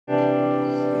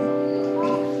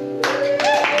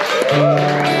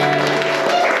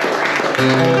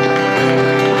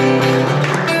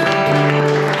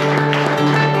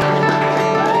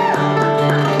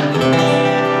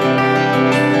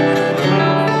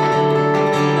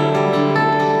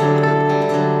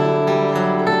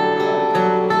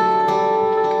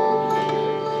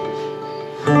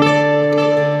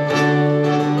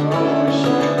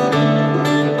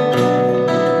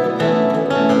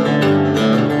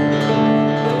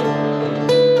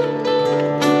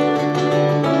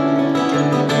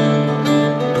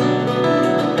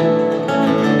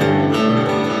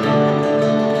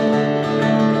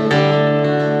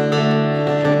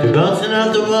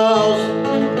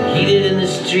needed in the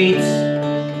streets.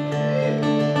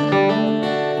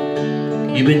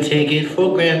 You've been taken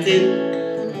for granted,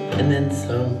 and then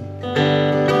some.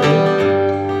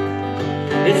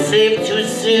 It's safe to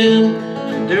assume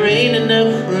there ain't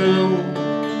enough room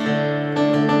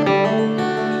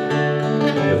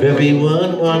if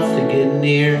everyone wants to get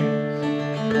near.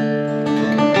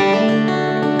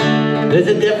 There's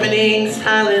a deafening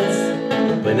silence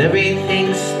when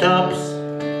everything stops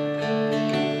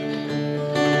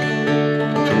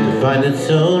to find its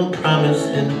own promise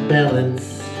and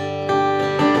balance.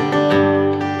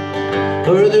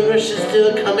 Or the rush is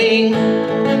still coming,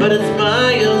 but it's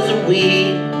miles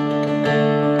away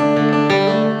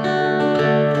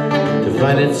to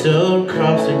find its own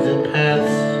crossings and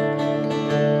paths.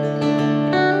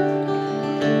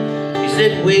 You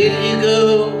said, where do you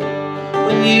go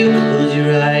when you close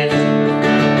your eyes?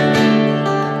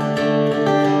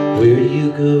 Where do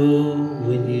you go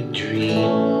when you dream?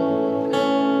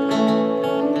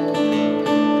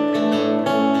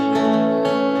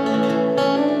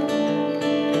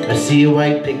 I see a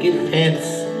white picket fence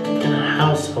and a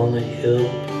house on the hill.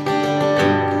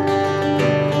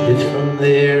 It's from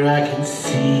there I can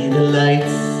see the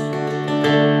lights.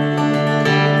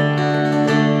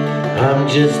 I'm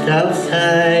just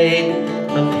outside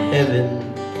of heaven,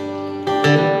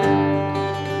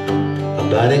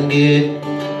 about a good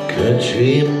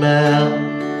country mile.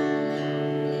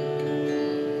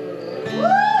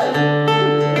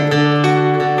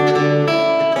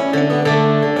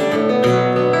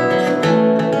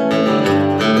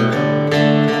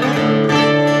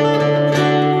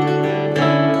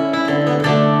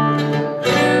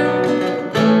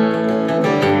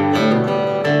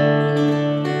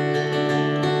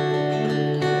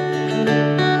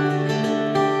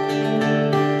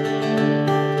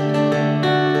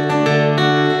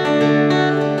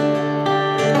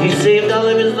 He saved all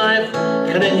of his life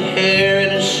cutting hair in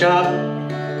a shop.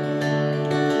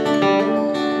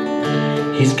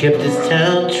 He's kept his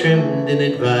town trimmed and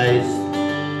advised.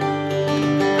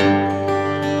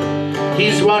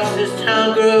 He's watched his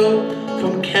town grow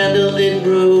from candlelit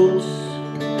roads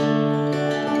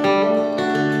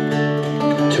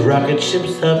to rocket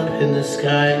ships up in the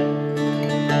sky.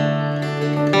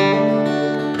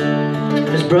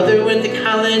 His brother went to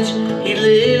college, he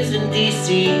lives in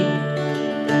D.C.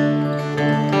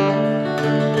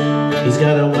 He's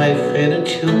got a wife and a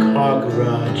 2-car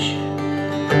garage.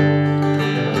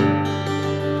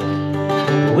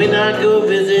 When I go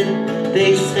visit,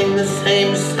 they sing the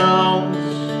same songs.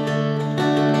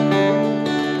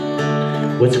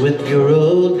 What's with your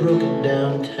old broken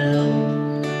down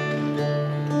town?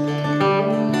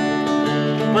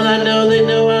 Well, I know they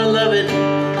know I love it,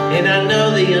 and I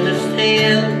know they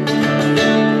understand.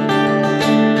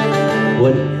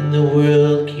 What in the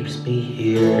world keeps me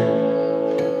here?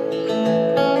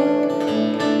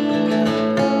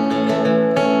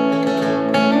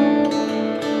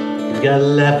 We've got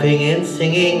laughing and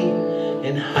singing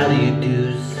and how do you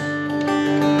do's.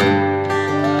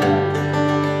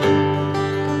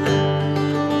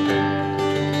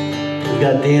 We've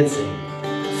got dancing,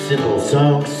 simple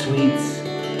song sweets.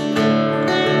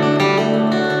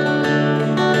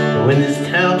 And when this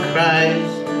town cries,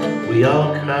 we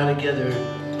all cry together.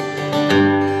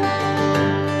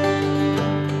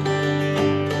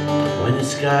 When the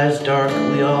sky's dark,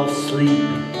 we all sleep.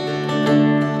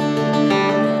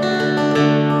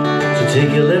 So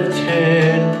take a left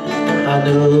turn on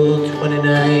old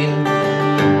 29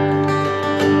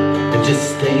 and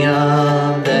just stay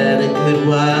on that a good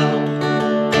while,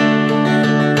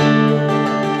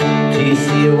 till you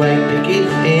see a white picket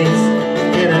fence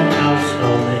and a house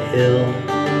on the hill.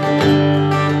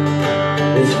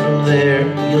 It's from there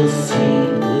you'll see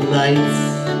the lights.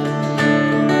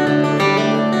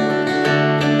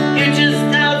 You're just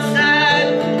outside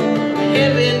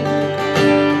heaven,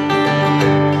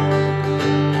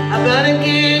 about a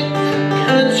good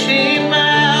country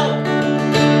mile.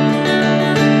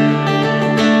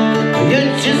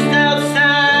 You're just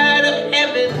outside of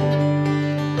heaven,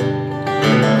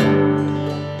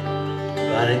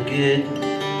 about a good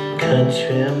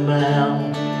country mile.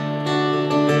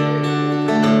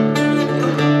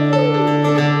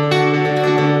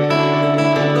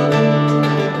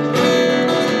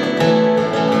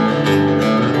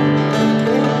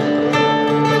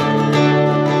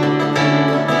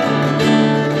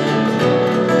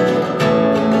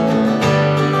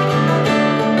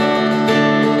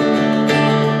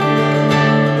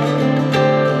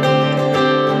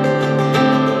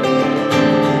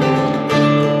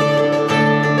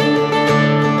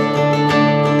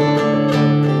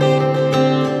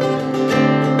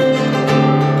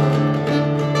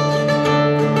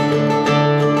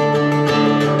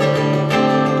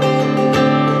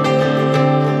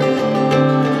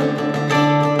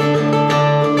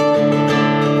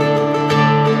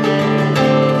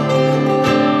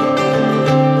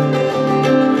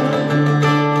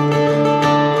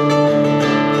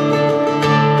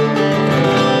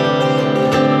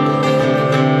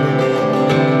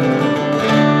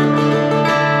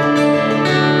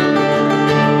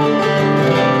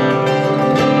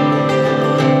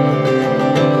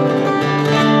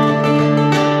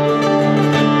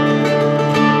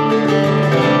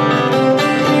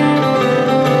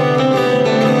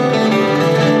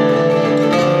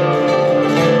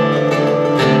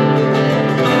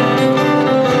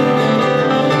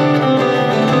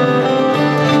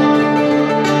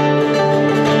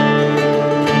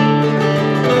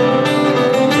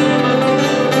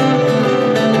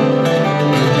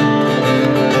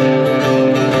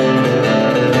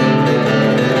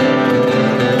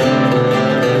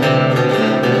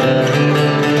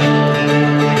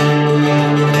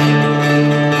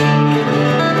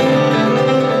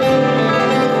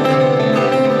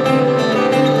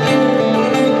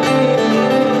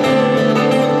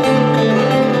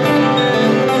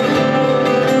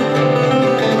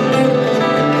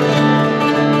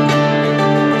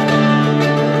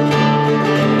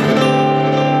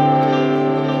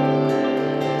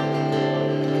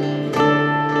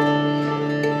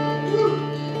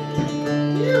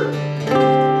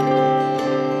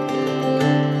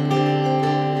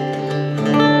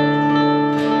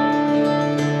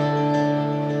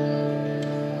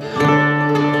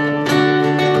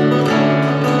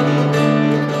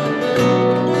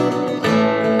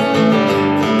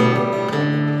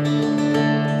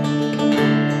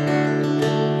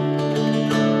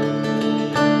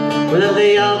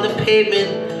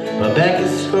 My back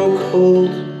is so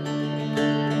cold.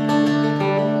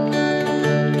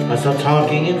 I saw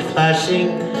talking and flashing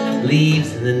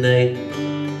leaves in the night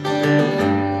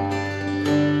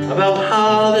about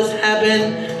how this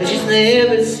happened and she's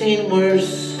never seen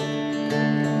worse.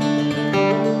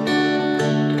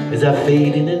 As I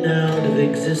fade in and out of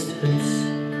existence,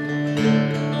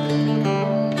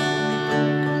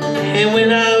 and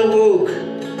when I woke,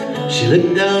 she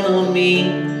looked down on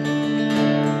me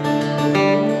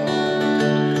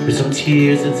with some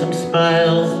tears and some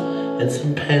smiles and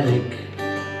some panic.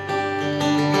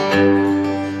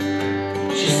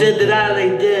 She said that I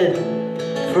lay dead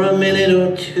for a minute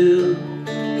or two,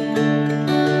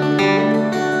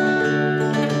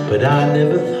 but I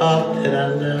never thought that I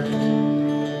left.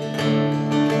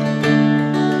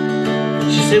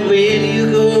 She said, where do you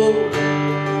go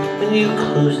when you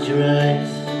closed your eyes?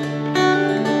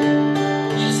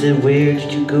 She said, where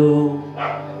did you go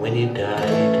when you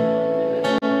died?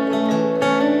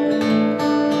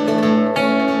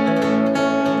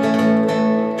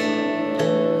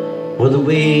 Well, the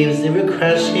waves, they were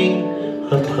crashing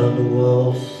upon the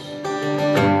walls,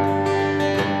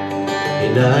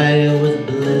 and I was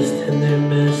blessed in their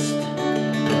mist,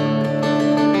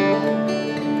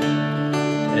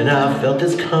 and I felt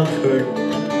this comfort,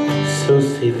 so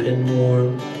safe and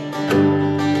warm,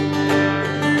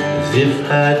 as if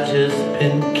I'd just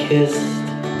been kissed.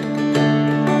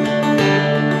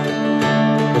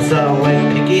 I saw a white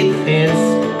picket fence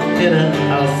in a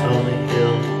house on the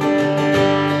hill.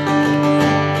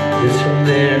 Just from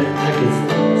there I could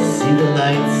see the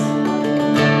lights.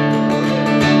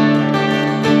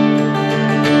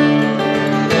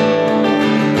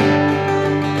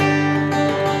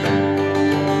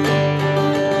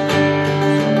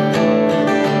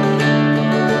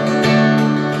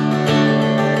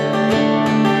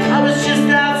 I was just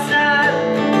outside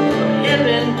of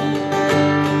heaven,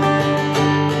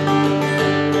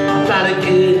 about a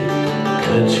good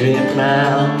country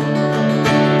mile.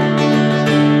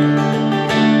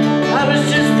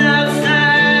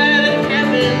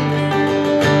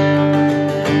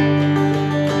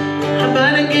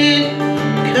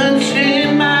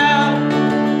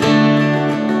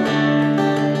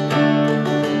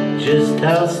 Just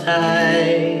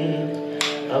outside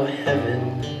of heaven,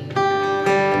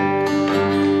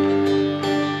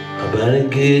 about a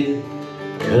good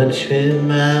country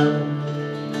mile.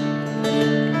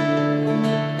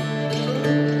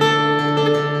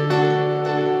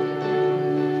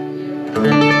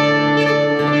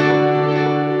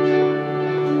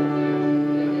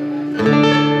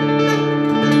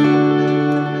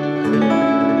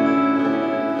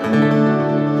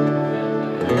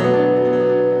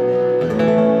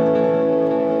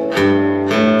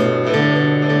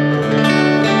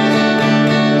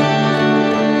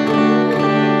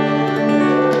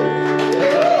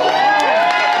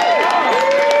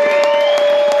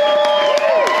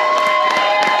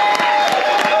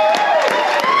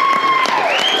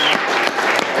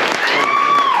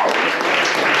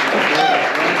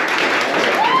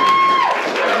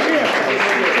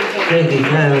 Thank you,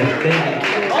 Kevn.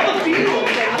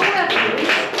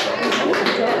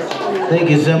 Thank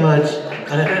you so much.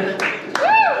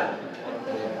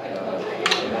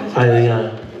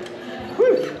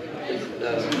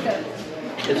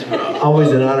 It's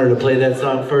always an honor to play that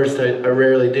song first. I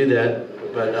rarely do that,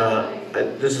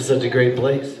 but this is such a great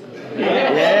place.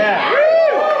 Yeah.